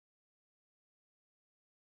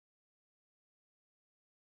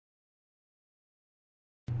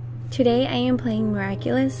Today I am playing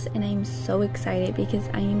Miraculous, and I am so excited because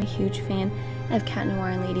I am a huge fan of Cat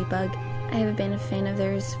Noir and Ladybug. I have been a fan of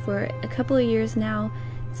theirs for a couple of years now,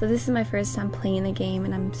 so this is my first time playing the game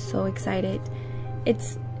and I'm so excited.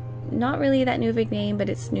 It's not really that new of a game, but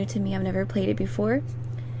it's new to me. I've never played it before,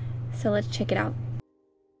 so let's check it out.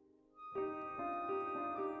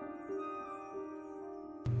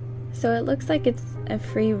 So it looks like it's a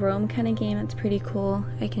free roam kind of game. That's pretty cool.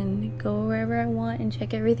 I can go wherever I want and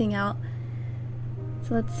check everything out.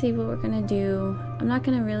 So let's see what we're gonna do. I'm not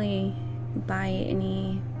gonna really buy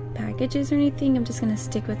any packages or anything. I'm just gonna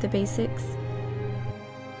stick with the basics.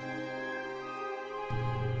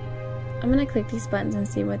 I'm gonna click these buttons and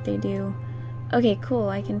see what they do. Okay, cool.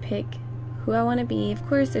 I can pick who I want to be. Of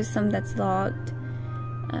course, there's some that's locked,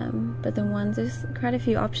 but there's quite a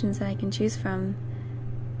few options that I can choose from.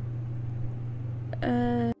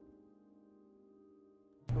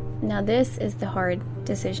 Now this is the hard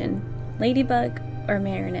decision. Ladybug or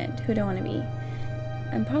Marinette? Who do I want to be?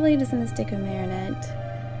 I'm probably just going to stick with Marinette.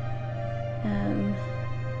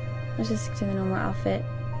 Let's just stick to the normal outfit.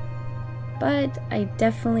 But I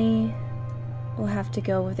definitely will have to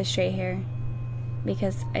go with the straight hair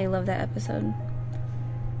because I love that episode.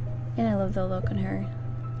 And I love the look on her.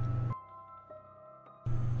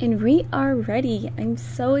 And we are ready. I'm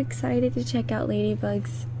so excited to check out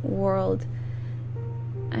Ladybug's world.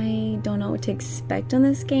 I don't know what to expect on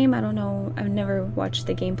this game. I don't know. I've never watched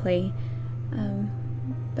the gameplay.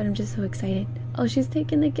 But I'm just so excited. Oh, she's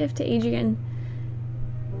taking the gift to Adrien.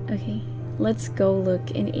 Okay, let's go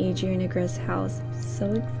look in AdrienAgreste's house. I'm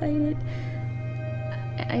so excited.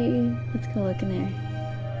 Let's go look in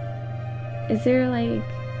there. Is there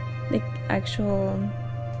like actual,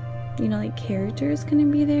 you know, like characters gonna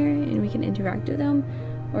be there and we can interact with them,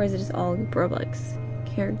 or is it just all Roblox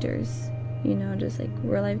characters, you know, just like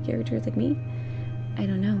real life characters like me? I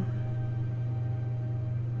don't know.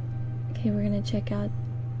 Okay, we're gonna check out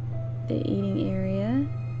the eating area.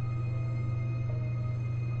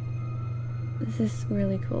 This is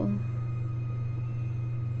really cool.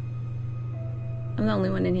 I'm the only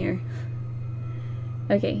one in here.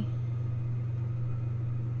 Okay.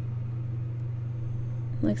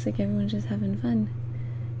 Looks like everyone's just having fun.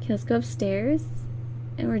 Okay, let's go upstairs.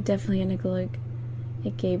 And we're definitely gonna go look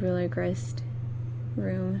at GabrielAgreste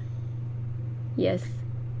room. Yes.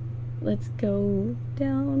 Let's go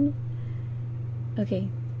down. Okay.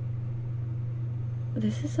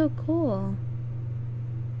 This is so cool.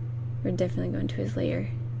 We're definitely going to his lair.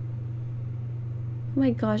 Oh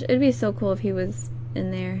my gosh, it'd be so cool if he was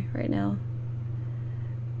in there right now.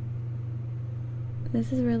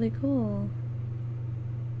 This is really cool.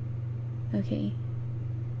 Okay.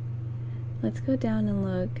 Let's go down and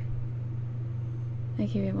look.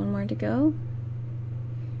 Okay, we have one more to go.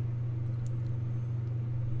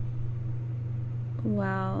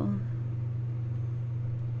 Wow.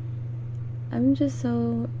 I'm just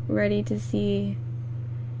so ready to see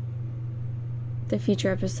the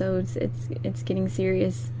future episodes. It's getting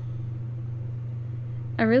serious.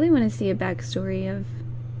 I really want to see a backstory of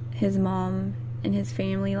his mom and his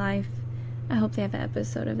family life. I hope they have an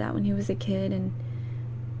episode of that when he was a kid and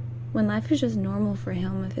when life was just normal for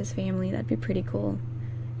him with his family. That'd be pretty cool.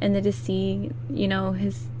 And then to see,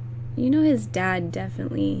 his dad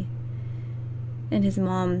definitely, and his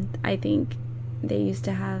mom, I think they used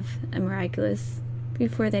to have a Miraculous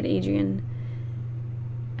before that Adrien.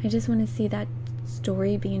 I just want to see that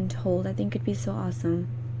story being told. I think it'd be so awesome.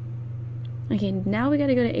 Okay, now we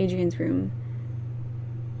gotta go to Adrien's room.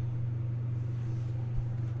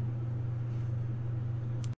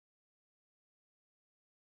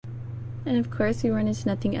 And of course we run into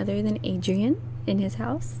nothing other than Adrien in his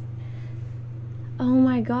house. Oh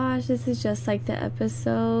my gosh, this is just like the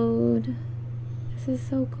episode. This is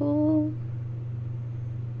so cool.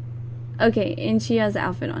 Okay, and she has the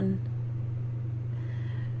outfit on.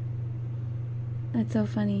 That's so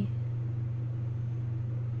funny.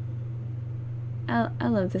 I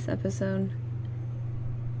love this episode.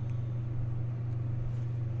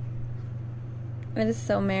 It is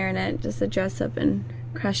so Marinette just to dress up and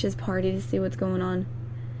crash his party to see what's going on.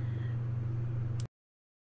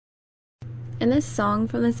 And this song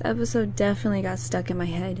from this episode definitely got stuck in my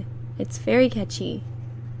head. It's very catchy,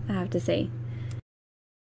 I have to say.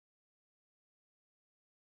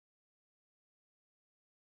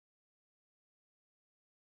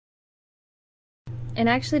 And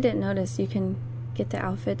I actually didn't notice you can get the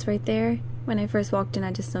outfits right there. When I first walked in,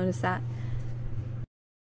 I just noticed that.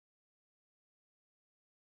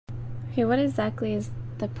 Okay, what exactly is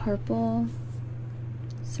the purple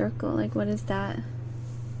circle? Like, what is that?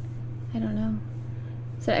 I don't know.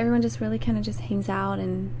 So everyone just really kind of just hangs out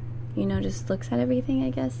and you know, just looks at everything, I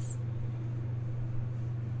guess.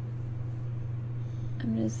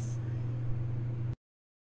 I'm just...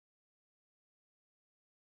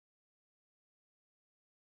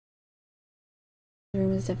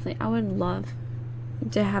 room is definitely... I would love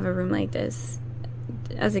to have a room like this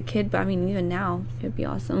as a kid, but I mean, even now, it would be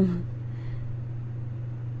awesome.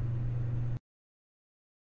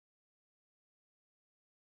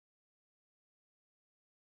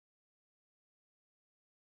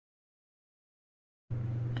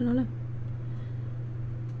 I don't know.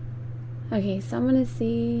 Okay, so I'm gonna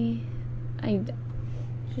see... I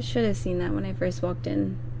should have seen that when I first walked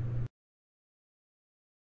in.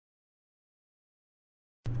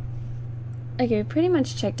 Okay, we pretty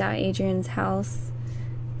much checked out Adrien's house.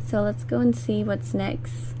 So let's go and see what's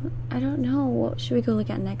next. I don't know. What should we go look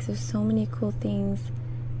at next? There's so many cool things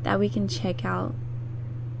that we can check out.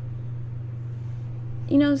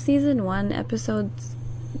 You know, season 1 episodes,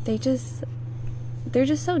 they're just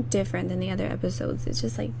so different than the other episodes. It's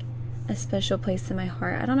just like a special place in my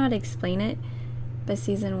heart. I don't know how to explain it, but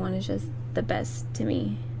season 1 is just the best to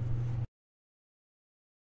me.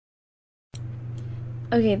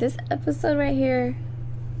 Okay, this episode right here,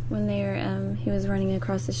 when they were, he was running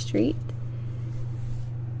across the street,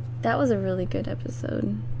 that was a really good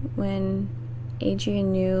episode. When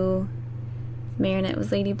Adrien knew Marinette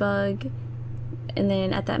was Ladybug, and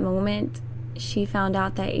then at that moment, she found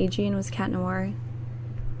out that Adrien was Cat Noir.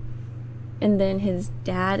 And then his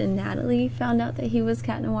dad and Natalie found out that he was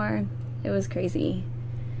Cat Noir. It was crazy.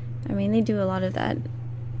 I mean, they do a lot of that.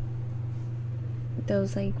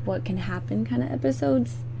 Those, like, what can happen kind of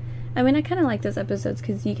episodes. I mean, I kind of like those episodes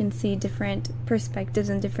because you can see different perspectives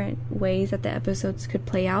and different ways that the episodes could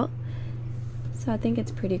play out. So I think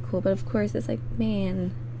it's pretty cool. But of course, it's like,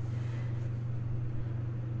 man,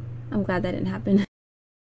 I'm glad that didn't happen.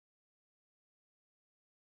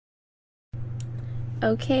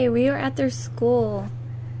 Okay, we are at their school.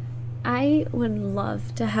 I would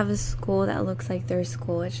love to have a school that looks like their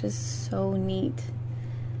school. It's just so neat.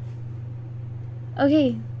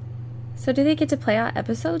 Okay, so do they get to play out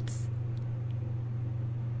episodes?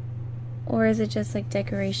 Or is it just like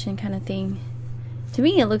decoration kind of thing? To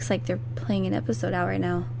me, it looks like they're playing an episode out right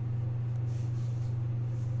now.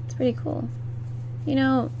 It's pretty cool. You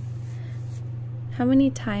know, how many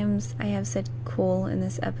times I have said cool in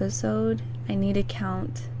this episode? I need to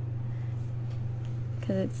count.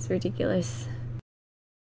 Because it's ridiculous.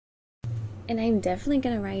 And I'm definitely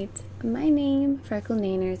going to write my name,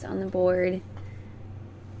 frecklednaners, on the board.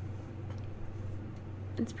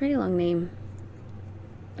 It's a pretty long name,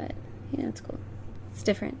 but yeah, it's cool. It's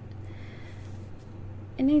different.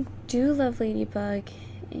 And I do love Ladybug,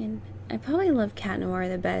 and I probably love Cat Noir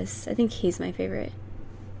the best. I think he's my favorite.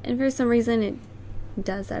 And for some reason, it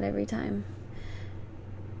does that every time.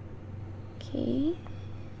 Okay.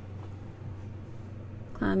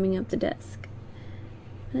 Climbing up the desk.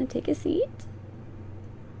 I'm gonna take a seat.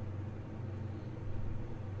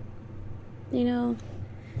 You know,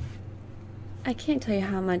 I can't tell you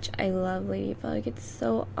how much I love Ladybug. It's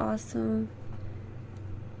so awesome.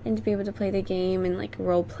 And to be able to play the game and like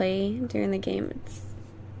role play during the game,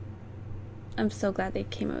 I'm so glad they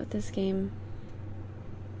came out with this game.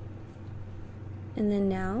 And then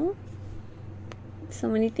now, so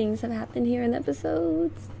many things have happened here in the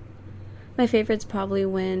episodes. My favorite's probably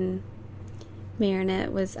when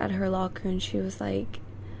Marinette was at her locker and she was like,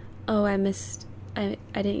 oh, I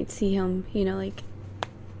didn't see him, you know, like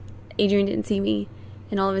Adrien didn't see me,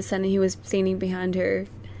 and all of a sudden he was standing behind her,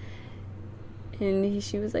 and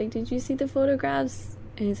she was like, did you see the photographs?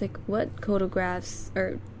 And he's like, what photographs?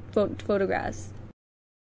 Or photographs?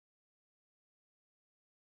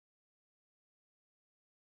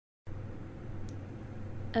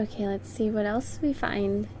 Okay, let's see what else we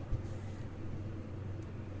find.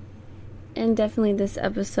 And definitely this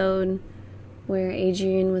episode where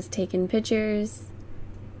Adrien was taking pictures.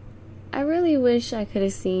 I really wish I could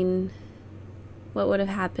have seen what would have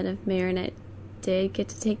happened if Marinette did get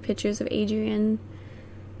to take pictures of Adrien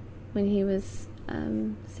when he was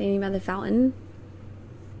standing by the fountain.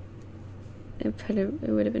 It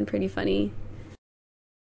would have been pretty funny.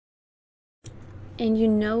 And you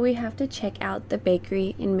know we have to check out the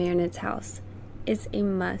bakery in Marinette's house. It's a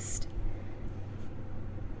must.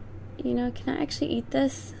 You know, can I actually eat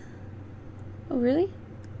this? Oh, really?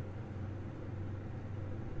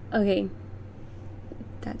 Okay.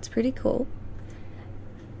 That's pretty cool.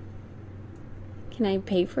 Can I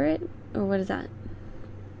pay for it? Or what is that?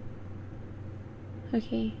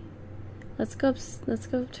 Okay. Let's go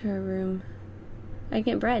up to her room. I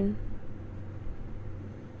get bread.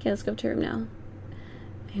 Okay, let's go up to her room now.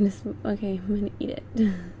 Okay, I'm gonna eat it.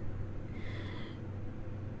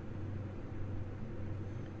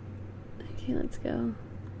 Okay, let's go.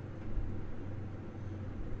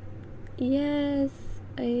 Yes,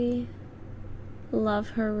 I love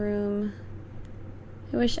her room.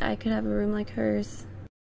 I wish I could have a room like hers.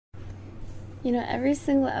 You know, every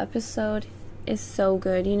single episode is so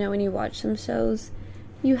good. You know, when you watch some shows,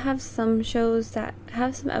 you have some shows that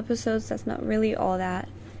have some episodes that's not really all that.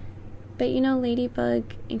 But you know, Ladybug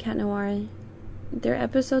and Cat Noir, their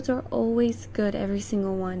episodes are always good, every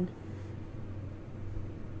single one.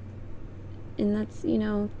 And that's, you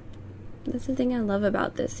know, that's the thing I love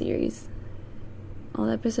about this series. All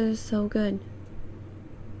the episodes are so good.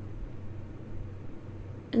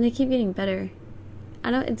 And they keep getting better.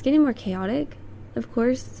 I know it's getting more chaotic, of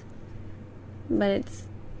course, but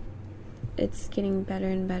it's getting better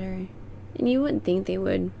and better. And you wouldn't think they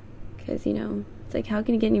would, because, you know, it's like, how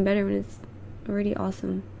can it get any better when it's already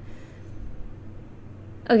awesome?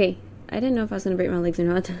 Okay, I didn't know if I was going to break my legs or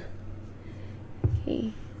not.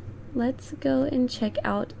 Okay, let's go and check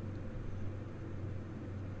out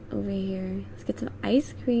over here. Let's get some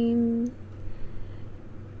ice cream.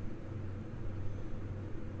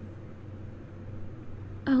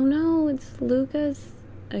 Oh no, it's Luka's.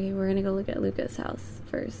 Okay, we're gonna go look at Luka's house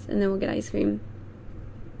first, and then we'll get ice cream.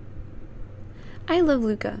 I love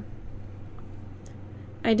Luka.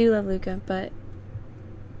 I do love Luka, but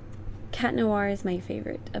Cat Noir is my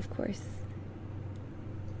favorite, of course.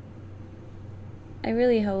 I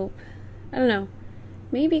really hope, I don't know,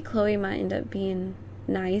 maybe Chloe might end up being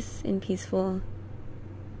nice and peaceful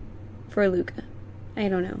for Luka. I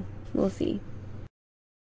don't know. We'll see.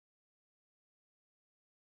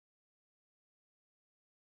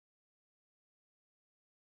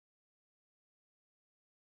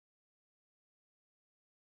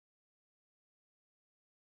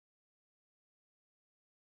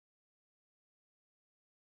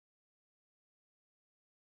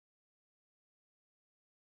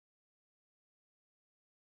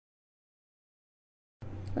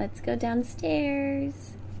 Let's go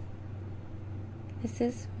downstairs. This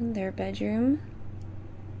is their bedroom.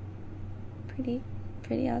 Pretty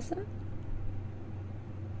awesome.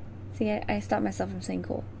 See, I stopped myself from saying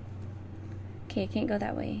cool. Okay, I can't go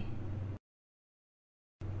that way.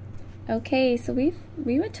 Okay, so we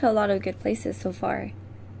went to a lot of good places so far.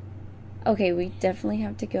 Okay, we definitely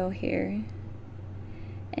have to go here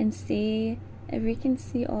and see if we can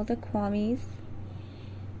see all the Kwamis.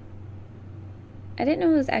 I didn't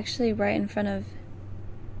know it was actually right in front of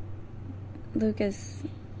Luka's,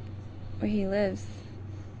 where he lives,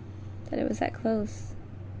 that it was that close.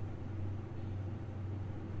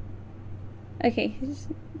 Okay,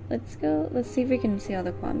 let's go. Let's see if we can see all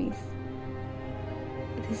the Kwamis.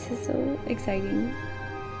 This is so exciting.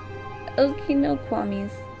 Okay, no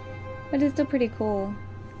Kwamis, but it's still pretty cool.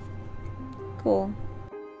 Cool.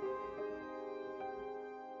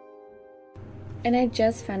 And I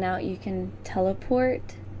just found out you can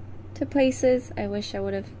teleport to places. I wish I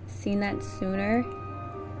would have seen that sooner.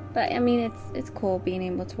 But I mean, it's cool being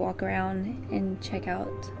able to walk around and check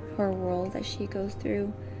out her world as she goes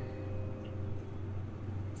through.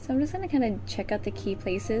 So I'm just gonna kind of check out the key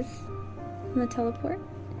places on the teleport.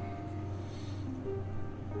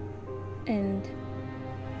 And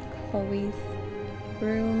Chloe's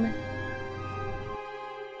room.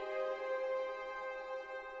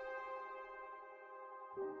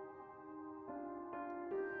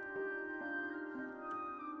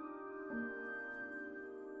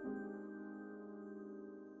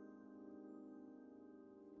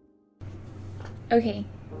 Okay,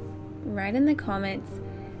 write in the comments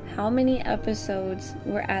how many episodes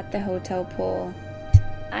were at the hotel pool.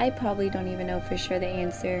 I probably don't even know for sure the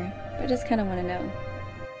answer, but I just kind of want to know.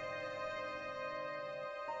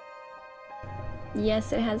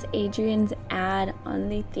 Yes, it has Adrien's ad on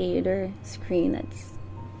the theater screen.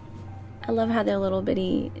 I love how they're little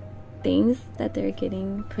bitty things that they're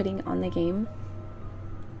putting on the game.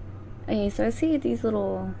 Okay, so I see these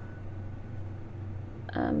little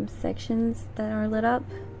sections that are lit up.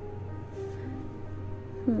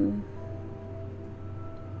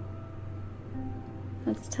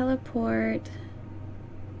 Let's teleport.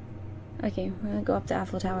 Okay, we're gonna go up to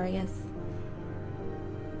Eiffel Tower, I guess.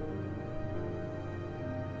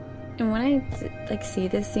 And when I see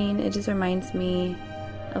this scene, it just reminds me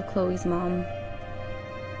of Chloe's mom.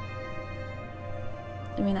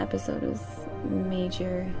 I mean, that episode was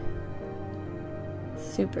major,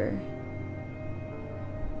 super.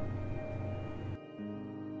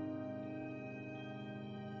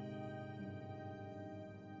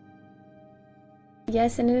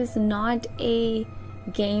 Yes, and it is not a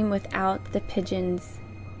game without the pigeons.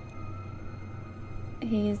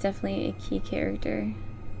 He is definitely a key character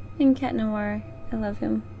in Cat Noir. I love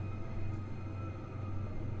him.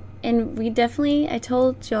 And I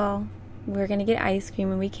told y'all we were gonna get ice cream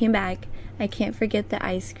when we came back. I can't forget the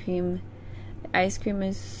ice cream. The ice cream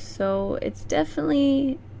is it's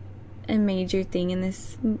definitely a major thing in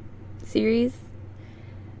this series.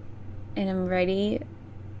 And I'm ready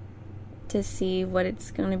to see what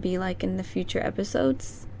it's gonna be like in the future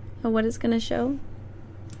episodes or what it's gonna show.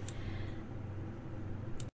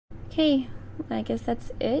 Okay, I guess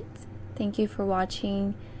that's it. Thank you for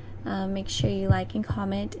watching. Make sure you like and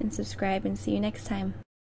comment and subscribe, and see you next time.